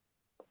been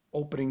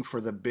opening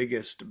for the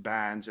biggest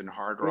bands in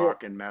hard Yeah,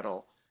 rock and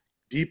metal.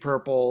 Deep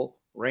Purple,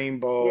 yeah.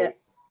 Rainbow,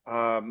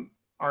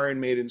 Iron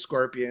Maiden,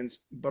 Scorpions,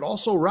 but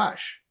also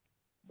Rush.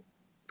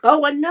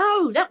 Oh, I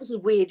know that was the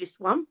weirdest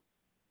one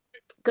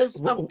because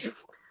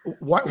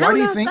Why how do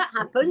on you earth think? that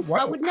happened, Why,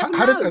 I would never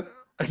how did know.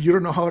 that? You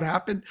don't know how it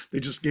happened? They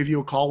just gave you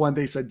a call one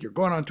day, said you're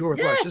going on tour with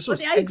Rush. Yeah, This well,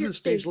 was the exit agency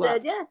stage said,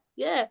 left. yeah,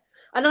 yeah.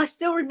 And I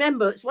still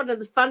remember it's one of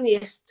the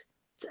funniest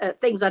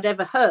things I'd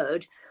ever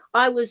heard.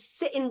 I was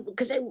sitting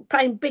because they were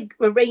playing big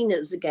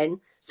arenas again,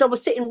 so I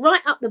was sitting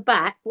right up the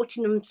back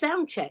watching them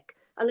sound check.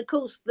 And of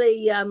course,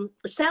 the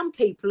sound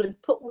people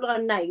had put all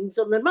our names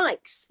on the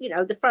mics,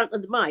 the front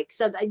of the mic,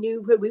 so they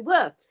knew who we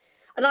were.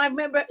 And I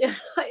remember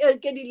I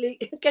heard Geddy Lee,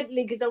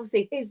 because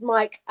obviously his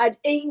mic had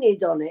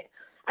Enid on it,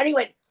 and he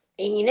went,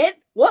 "Enid,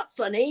 what's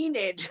an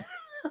Enid?"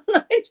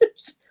 And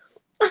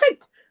I,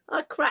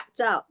 I cracked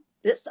up.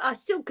 I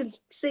still can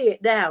see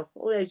it now.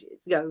 He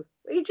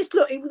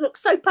looked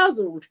so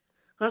puzzled.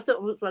 I thought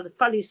it was one of the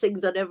funniest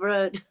things I'd ever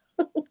heard.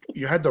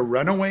 You had the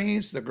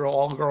Runaways, the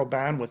all-girl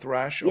band with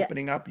Rush Yeah,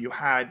 opening up. You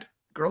had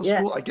Girls' yeah,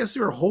 School. I guess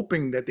they were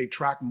hoping that they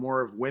track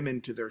more of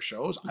women to their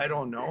shows. I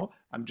don't know.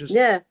 I'm just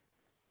yeah.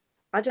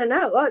 I don't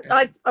know.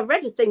 guessing. I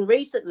read a thing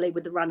recently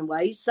with the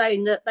Runaways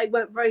saying that they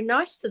weren't very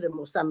nice to them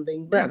or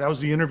something. Yeah, But that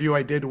was the interview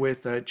I did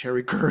with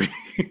Cherry Curry.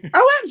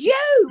 oh, that was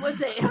you,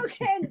 was it?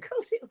 Okay, of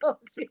course it was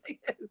you.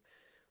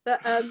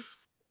 But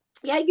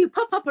yeah, you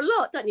pop up a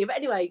lot, don't you? But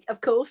anyway,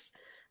 of course.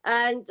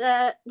 And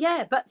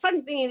yeah, but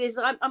funny thing is,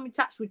 I'm in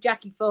touch with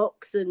Jackie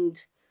Fox and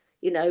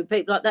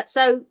people like that.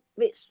 So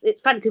it's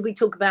funny because we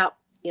talk about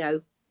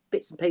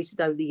bits and pieces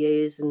over the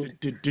years. And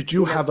Did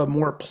you have a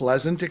more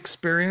pleasant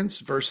experience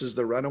versus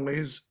the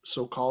Runaways'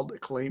 so-called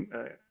acclaim?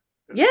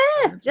 Yeah,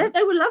 Yeah?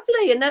 they were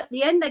lovely. And at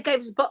the end, they gave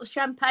us a bottle of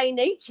champagne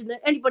each. And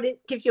anybody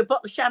that gives you a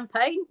bottle of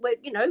champagne, well,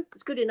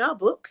 it's good in our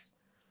books.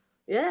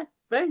 Yeah,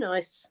 very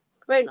nice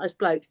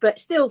blokes. But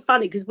still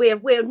funny because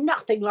we're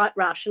nothing like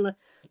Rush, and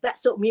that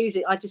sort of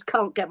music I just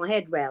can't get my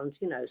head round.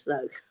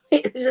 So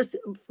it was just a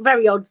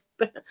very odd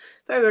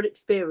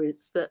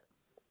experience. But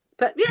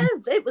yeah,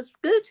 it was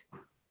good.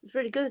 It was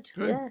really good.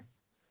 Good.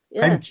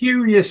 Yeah. I'm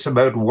curious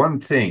about one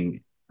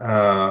thing.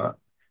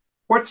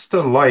 What's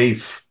the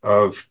life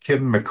of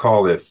Kim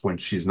McAuliffe when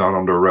she's not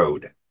on the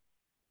road?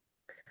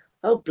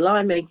 Oh,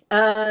 blimey.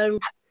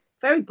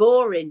 Very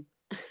boring.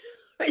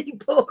 Really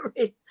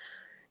boring.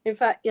 In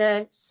fact,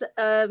 yeah.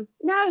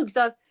 No,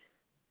 because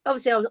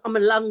obviously I'm a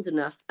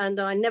Londoner and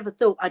I never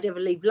thought I'd ever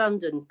leave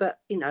London. But,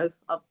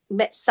 I've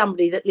met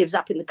somebody that lives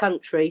up in the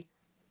country.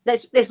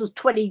 This was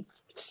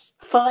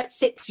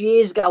 6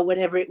 years ago,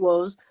 whenever it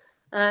was.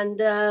 And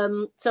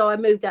so I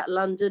moved out of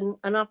London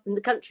and up in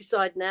the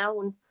countryside now.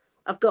 And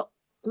I've got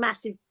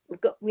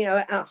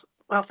a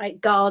half-acre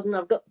garden.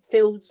 I've got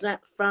fields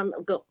out front.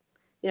 I've got,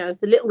 the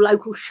little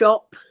local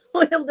shop.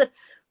 all the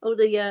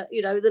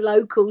the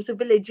locals, the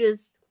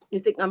villagers. You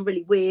think I'm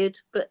really weird,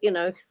 but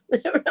they're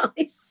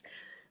nice.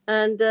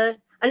 And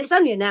it's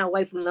only an hour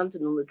away from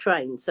London on the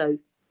train, so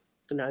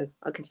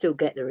I can still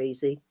get there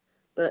easy.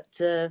 But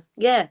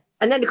yeah,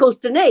 and then of course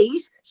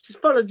Denise just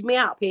followed me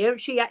up here.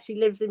 She actually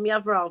lives in my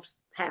other half's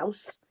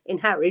house in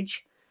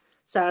Harwich,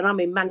 and I'm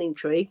in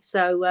Manningtree.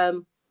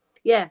 So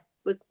yeah,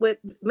 we're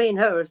me and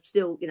her are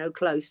still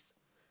close.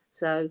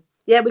 So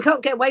yeah, we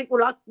can't get away.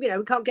 Well, we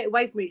can't get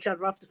away from each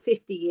other after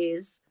 50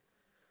 years.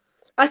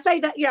 I say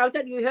that, I don't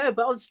know if you heard,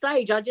 but on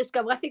stage I just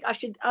go, I think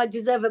I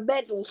deserve a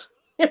medal.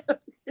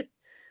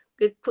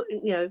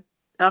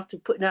 After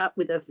putting up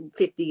with her for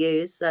 50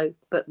 years. So,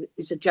 but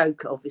it's a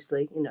joke,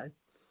 obviously,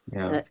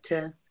 Yeah. But,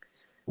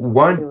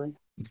 Anyway.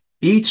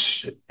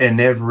 Each and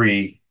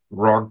every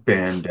rock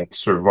band that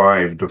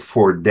survived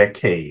for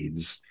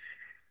decades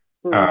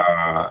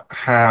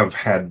have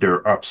had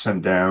their ups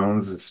and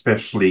downs,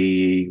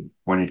 especially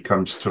when it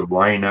comes to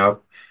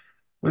lineup.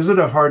 Was it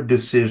a hard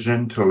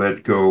decision to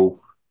let go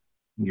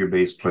your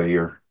bass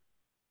player?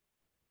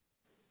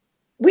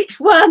 Which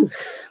one?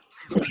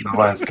 The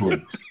last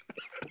one.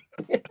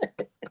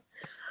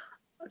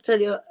 I'll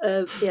tell you,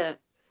 yeah.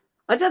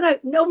 I don't know.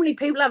 Normally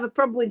people have a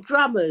problem with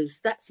drummers.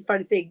 That's the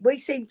funny thing. We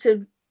seem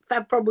to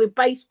have a problem with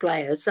bass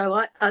players. So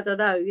I don't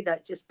know,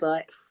 just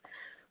like,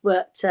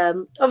 but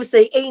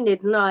obviously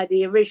Enid and I,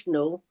 the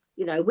original,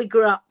 we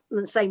grew up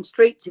on the same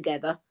street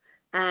together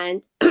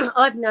and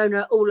I've known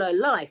her all her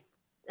life.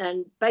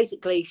 And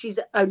basically she's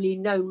only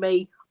known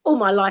me all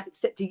my life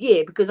except a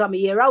year because I'm a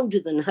year older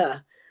than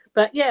her.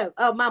 But yeah,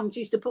 our mums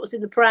used to put us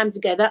in the pram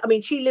together. I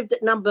mean, she lived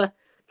at number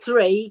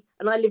 3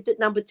 and I lived at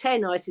number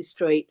 10 Isis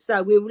Street.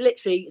 So we were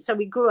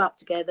we grew up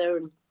together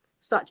and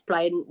started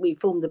playing. We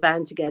formed the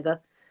band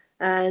together.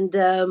 And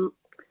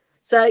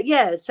so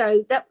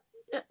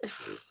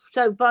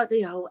but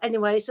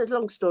anyway, it's a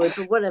long story,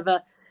 but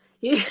whatever.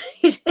 You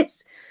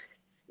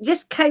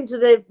just came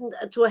to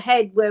a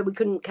head where we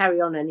couldn't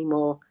carry on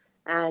anymore.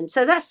 And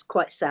so that's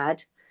quite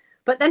sad.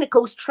 But then of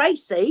course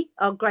Tracy,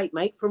 our great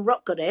mate from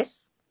Rock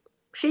Goddess,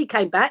 she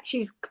came back.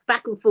 She's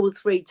back and forth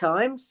 3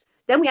 times.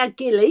 Then we had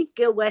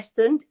Gil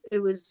Weston,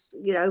 who was,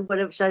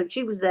 whatever. So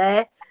she was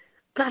there.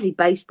 Bloody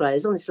bass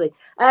players, honestly.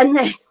 And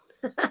then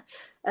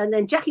and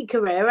then Jackie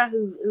Carrera,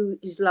 who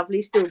is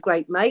lovely, still a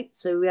great mate.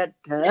 So we had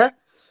her.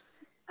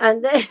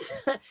 And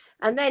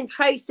then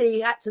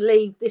Tracy had to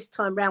leave this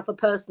time round for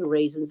personal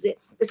reasons.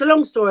 It's a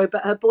long story,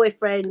 but her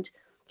boyfriend,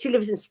 she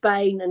lives in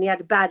Spain, and he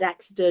had a bad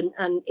accident,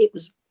 and it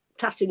was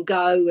touch and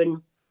go,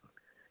 and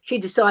she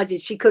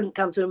decided she couldn't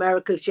come to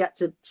America. She had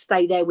to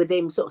stay there with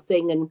him, sort of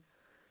thing, and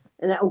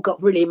that all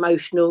got really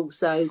emotional.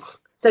 So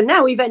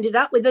now we've ended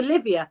up with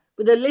Olivia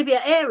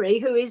Airy,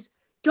 who is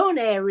Don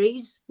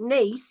Airy's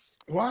niece.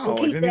 Wow,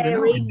 I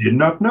did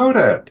not know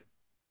that.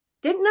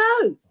 Didn't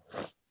know.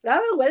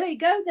 Oh, well, there you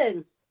go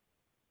then.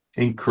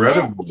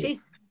 Incredible. Yeah,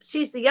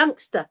 she's the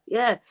youngster.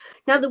 Yeah.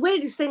 Now the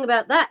weirdest thing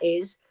about that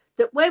is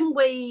that when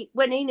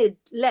Enid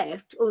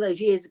left all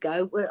those years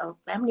ago,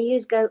 how many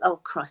years ago? Oh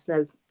Christ,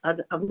 no, I've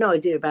no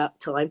idea about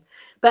time.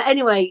 But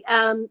anyway,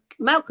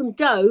 Malcolm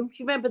Dome. Do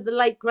you remember the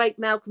late great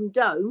Malcolm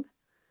Dome?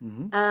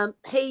 Mm-hmm.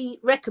 He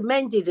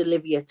recommended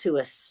Olivia to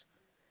us,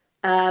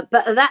 but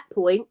at that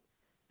point,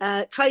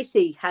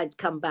 Tracy had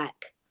come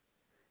back.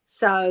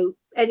 So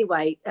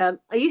anyway, are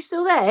you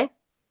still there?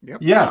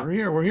 Yep. Yeah,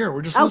 we're here.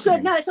 We're just listening.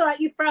 Good. No, it's all right.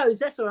 You froze.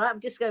 That's all right. I'm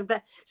just going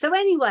back. So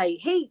anyway,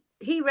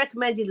 he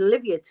recommended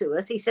Olivia to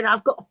us. He said,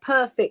 I've got a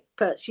perfect,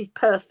 she's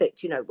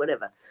perfect,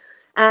 whatever.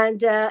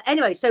 And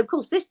anyway, so of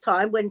course, this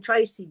time when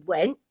Tracy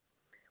went,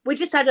 we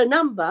just had a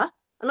number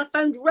And I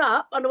phoned her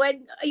up and I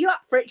went, "Are you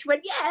up for it?" She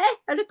went, "Yeah."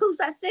 And of course,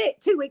 that's it.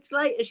 2 weeks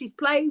later, she's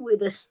playing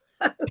with us.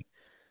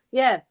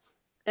 Yeah.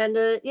 And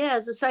yeah,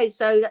 as I say,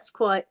 so that's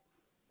quite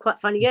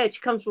funny. Yeah,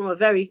 she comes from a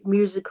very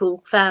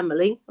musical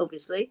family,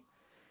 obviously.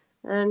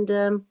 And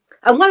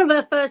one of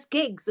her first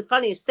gigs, the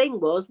funniest thing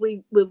was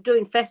we were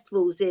doing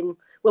festivals in,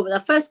 well, our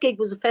first gig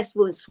was a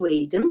festival in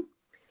Sweden.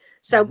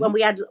 So when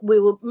we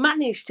were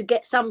managed to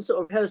get some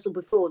sort of rehearsal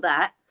before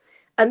that.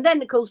 And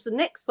then, of course, the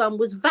next one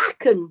was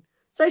Wacken.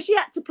 So she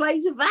had to play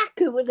the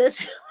Wacken with us,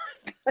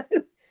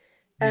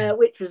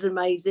 which was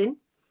amazing.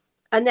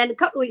 And then a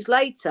couple of weeks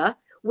later,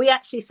 we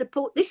actually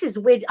support. This is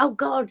weird. Oh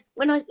God,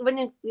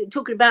 when you're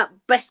talking about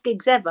best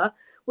gigs ever,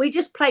 we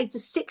just played to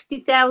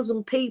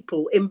 60,000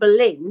 people in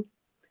Berlin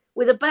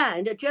with a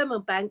band, a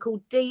German band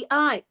called Die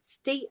Arts,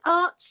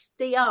 or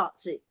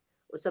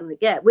something.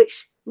 Yeah,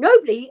 which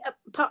nobody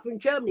apart from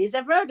Germany has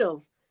ever heard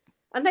of.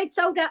 And they'd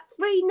sold out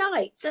 3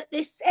 nights at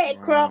this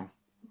aircraft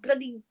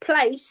bloody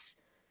place.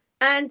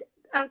 And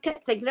I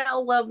kept thinking,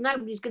 oh, well,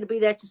 nobody's going to be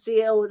there to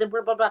see it, or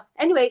blah, blah, blah.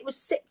 Anyway, it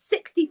was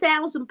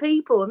 60,000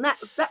 people. And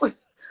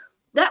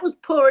that was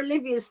poor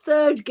Olivia's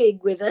third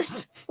gig with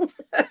us.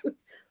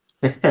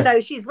 So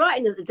she's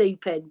right at the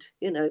deep end,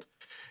 you know.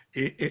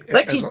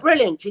 But she's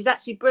brilliant. She's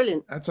actually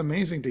brilliant. That's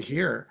amazing to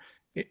hear.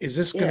 Is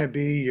this going to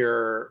be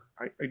your,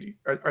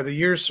 are the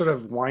years sort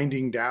of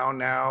winding down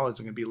now? Is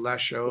it going to be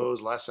less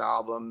shows, less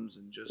albums,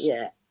 and just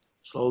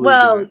slowly?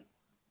 Well,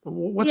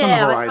 what's on the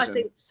horizon? I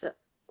think so.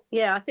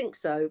 Yeah, I think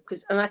so.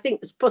 And I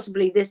think it's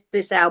possibly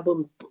this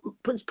album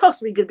is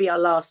possibly going to be our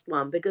last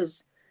one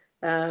because,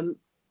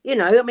 you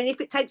know, I mean,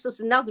 if it takes us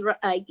another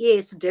 8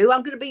 years to do,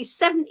 I'm going to be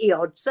 70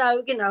 odd.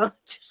 So, you know,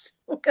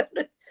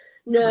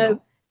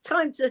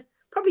 time to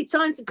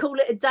call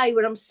it a day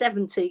when I'm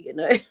 70, you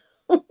know.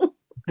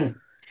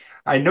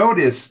 I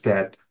noticed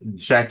that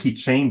Jackie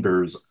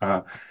Chambers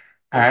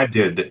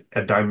added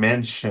a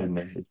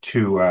dimension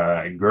to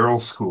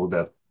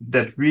Girlschool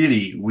that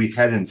really we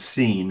hadn't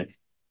seen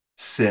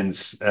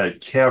since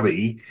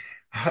Kelly.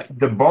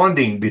 The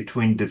bonding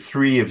between the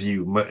three of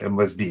you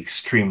must be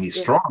extremely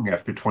strong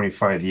after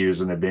 25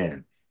 years in a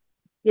band.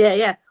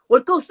 Yeah.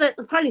 Well, of course, the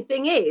funny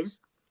thing is,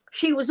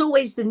 she was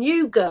always the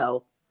new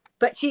girl,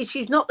 but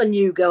she's not the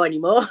new girl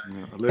anymore.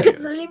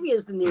 Because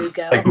Olivia's the new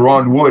girl. Like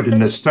Ron Wood in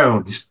the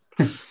Stones.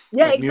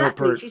 Yeah, like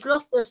exactly. She's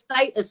lost the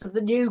status of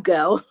the new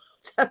girl.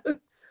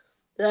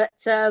 No,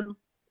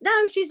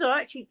 she's all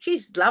right. She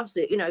loves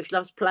it. You know, she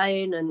loves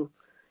playing and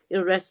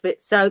the rest of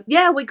it. So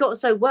yeah, we got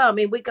so well. I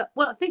mean,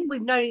 I think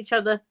we've known each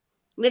other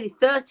nearly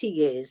 30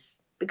 years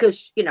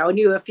because, you know, I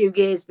knew her a few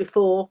years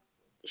before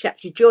she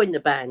actually joined the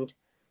band,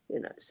 you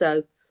know.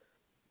 So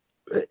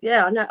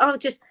yeah, I know.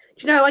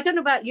 I don't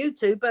know about you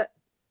two, but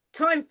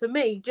time for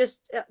me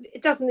just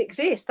it doesn't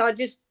exist.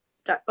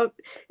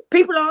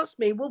 People ask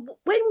me, well,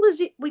 when was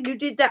it when you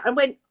did that? I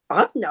went,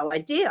 I've no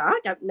idea.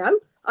 I don't know.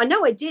 I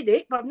know I did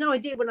it, but I've no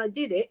idea when I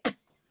did it.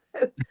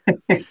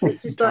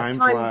 It's just time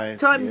like flies.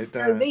 Time has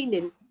no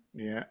meaning.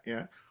 Yeah.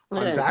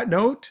 On that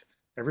note,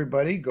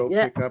 everybody go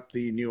pick up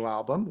the new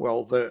album.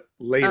 Well, the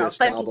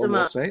latest album,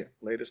 we'll say.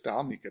 Latest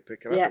album, you could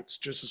pick it up. It's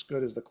just as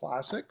good as the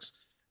classics.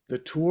 The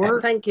tour.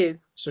 Thank you.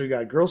 So you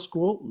got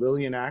Girlschool,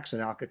 Lillian Axe,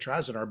 and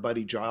Alcatraz, and our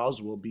buddy Giles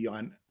will be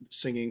on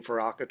singing for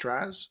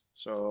Alcatraz.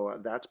 So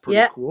that's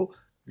pretty cool.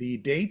 The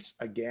dates,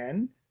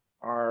 again,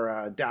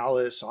 are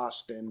Dallas,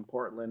 Austin,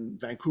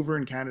 Portland, Vancouver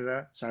in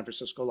Canada, San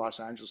Francisco,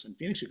 Los Angeles, and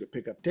Phoenix. You could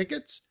pick up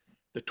tickets.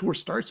 The tour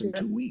starts in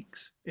 2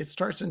 weeks. It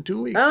starts in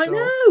 2 weeks. I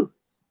know.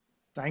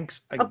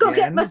 Thanks again. I've got to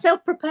get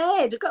myself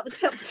prepared. The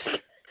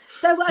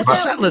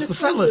set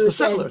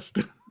list.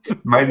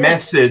 My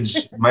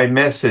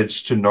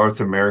message to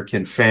North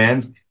American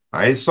fans.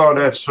 I saw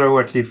that show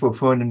at Les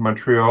Faux-Fun in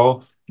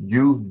Montreal.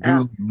 You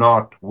do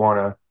not want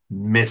to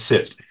miss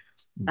it.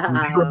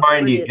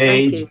 Remind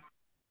you,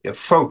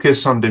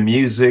 focus on the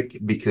music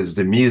because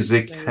the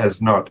music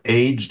has not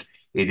aged.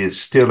 It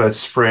is still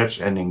as fresh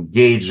and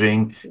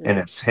engaging and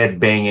as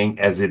headbanging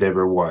as it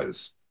ever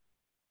was.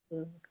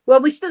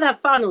 Well, we still have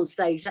fun on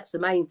stage. That's the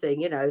main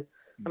thing, you know.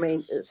 I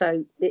mean,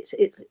 so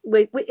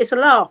it's a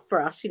laugh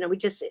for us, you know. We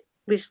just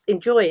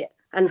enjoy it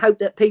and hope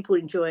that people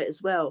enjoy it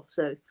as well.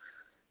 So,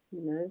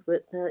 you know,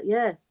 but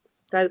yeah.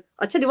 So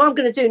I tell you what I'm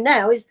going to do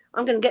now is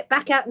I'm going to get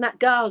back out in that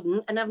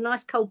garden and have a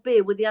nice cold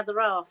beer with the other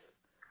half.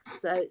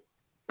 So.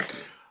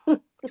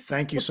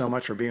 Thank you so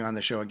much for being on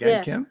the show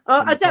again, Kim.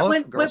 I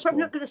don't. We're probably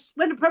not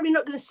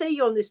going to see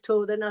you on this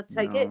tour. Then I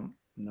take it.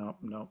 No.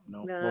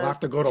 We'll have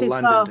to go to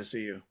London to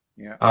see you.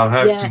 Yeah. I'll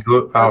have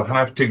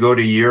to go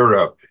to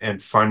Europe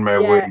and find my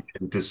way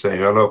to say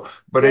hello.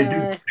 But I do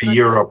go to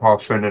Europe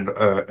often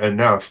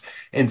enough.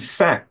 In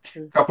fact,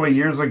 a couple of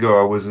years ago,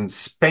 I was in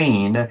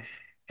Spain,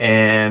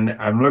 and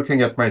I'm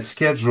looking at my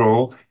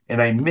schedule, and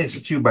I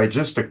missed you by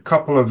just a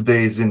couple of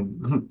days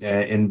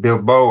in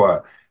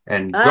Bilbao,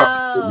 and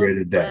got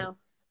regretted that. Well.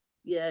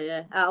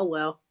 Yeah. Oh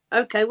well.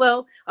 Okay,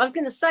 well, I was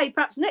going to say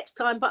perhaps next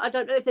time, but I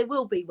don't know if there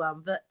will be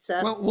one. But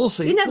Well, we'll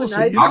see. you never We'll know.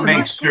 see. You I'll never make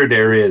know. sure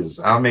there is.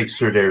 I'll make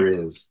sure there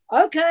is.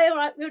 Okay, all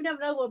right. We'll never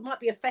know. Or it might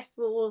be a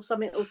festival or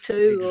something or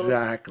two.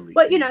 Exactly.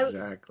 But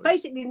Exactly.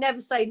 basically,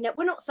 never say never.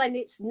 We're not saying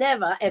it's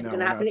never ever No, going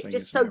to we're happen. not It's saying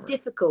just it's so never.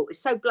 difficult. It's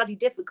so bloody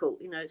difficult,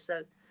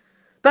 So,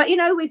 but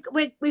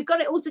we've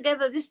got it all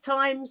together this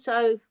time,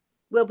 so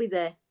we'll be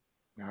there.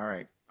 All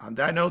right. On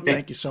that note,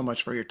 thank you so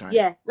much for your time.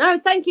 Yeah. No,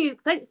 thank you.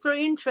 Thanks for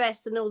your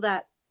interest and all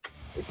that.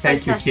 It's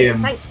Thank you, fantastic.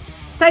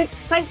 Kim.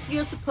 Thanks for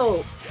your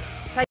support.